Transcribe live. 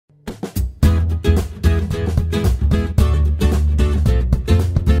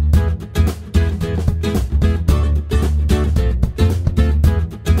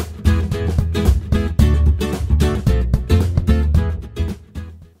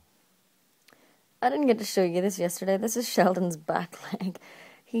I didn't get to show you this yesterday. This is Sheldon's back leg.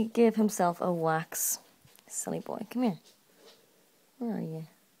 He gave himself a wax. Silly boy, come here. Where are you?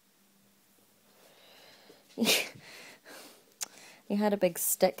 He had a big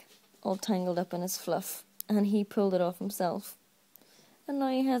stick all tangled up in his fluff, and he pulled it off himself. And now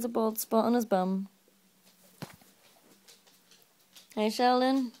he has a bald spot on his bum. Hey,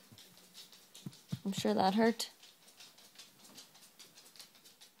 Sheldon. I'm sure that hurt.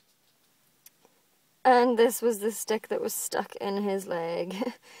 And this was the stick that was stuck in his leg.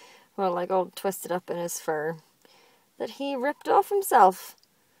 Well, like all twisted up in his fur. That he ripped off himself.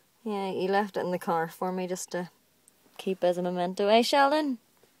 Yeah, he left it in the car for me just to keep as a memento. Hey, Sheldon?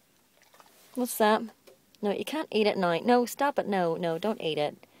 What's that? No, you can't eat it now. No, stop it. No, don't eat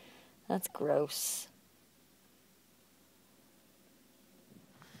it. That's gross.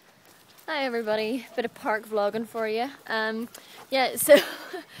 Hi, everybody. Bit of park vlogging for you. Yeah, so...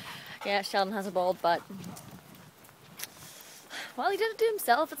 yeah, Sheldon has a bald butt. Well, he did it to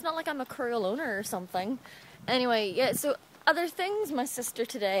himself. It's not like I'm a cruel owner or something. Anyway, yeah, so other things. My sister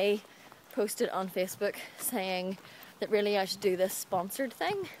today posted on Facebook saying that really I should do this sponsored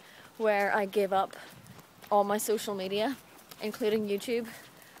thing where I give up all my social media, including YouTube,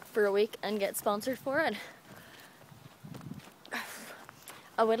 for a week and get sponsored for it.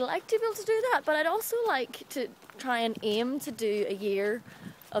 I would like to be able to do that, but I'd also like to try and aim to do a year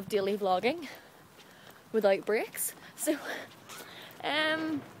of daily vlogging without breaks. So,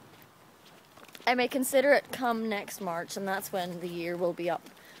 I may consider it come next March, and that's when the year will be up.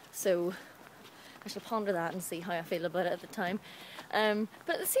 So, I shall ponder that and see how I feel about it at the time.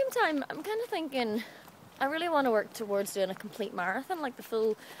 But at the same time, I'm kind of thinking, I really want to work towards doing a complete marathon, like the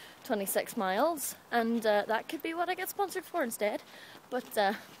full 26 miles, and that could be what I get sponsored for instead.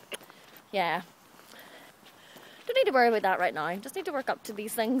 But, yeah. Don't need to worry about that right now. Just need to work up to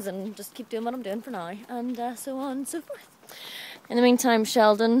these things and just keep doing what I'm doing for now, and so on and so forth. In the meantime,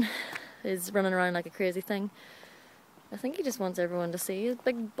 Sheldon is running around like a crazy thing. I think he just wants everyone to see his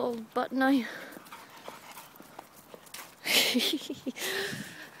big bald butt now.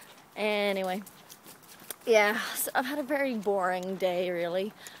 Anyway, yeah, so I've had a very boring day,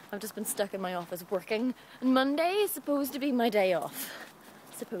 really. I've just been stuck in my office working, and Monday is supposed to be my day off.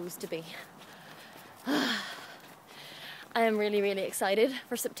 Supposed to be. I am really, really excited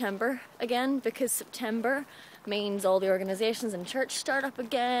for September again, because September means all the organisations in church start up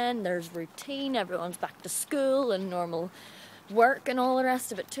again, there's routine, everyone's back to school and normal work and all the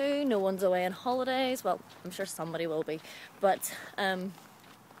rest of it too. No one's away on holidays. Well, I'm sure somebody will be, but I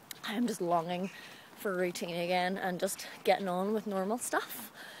am just longing for routine again and just getting on with normal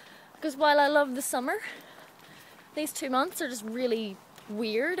stuff. Because while I love the summer, these 2 months are just really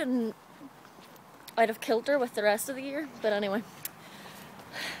weird and out of kilter with the rest of the year. But anyway,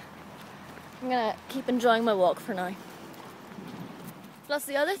 I'm gonna keep enjoying my walk for now. Plus,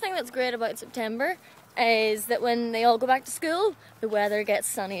 the other thing that's great about September is that when they all go back to school, the weather gets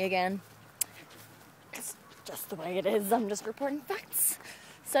sunny again. It's just the way it is. I'm just reporting facts.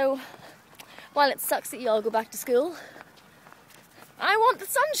 So, while it sucks that you all go back to school, I want the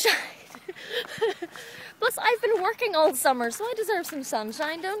sunshine. Plus, I've been working all summer, so I deserve some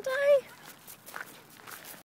sunshine, don't I?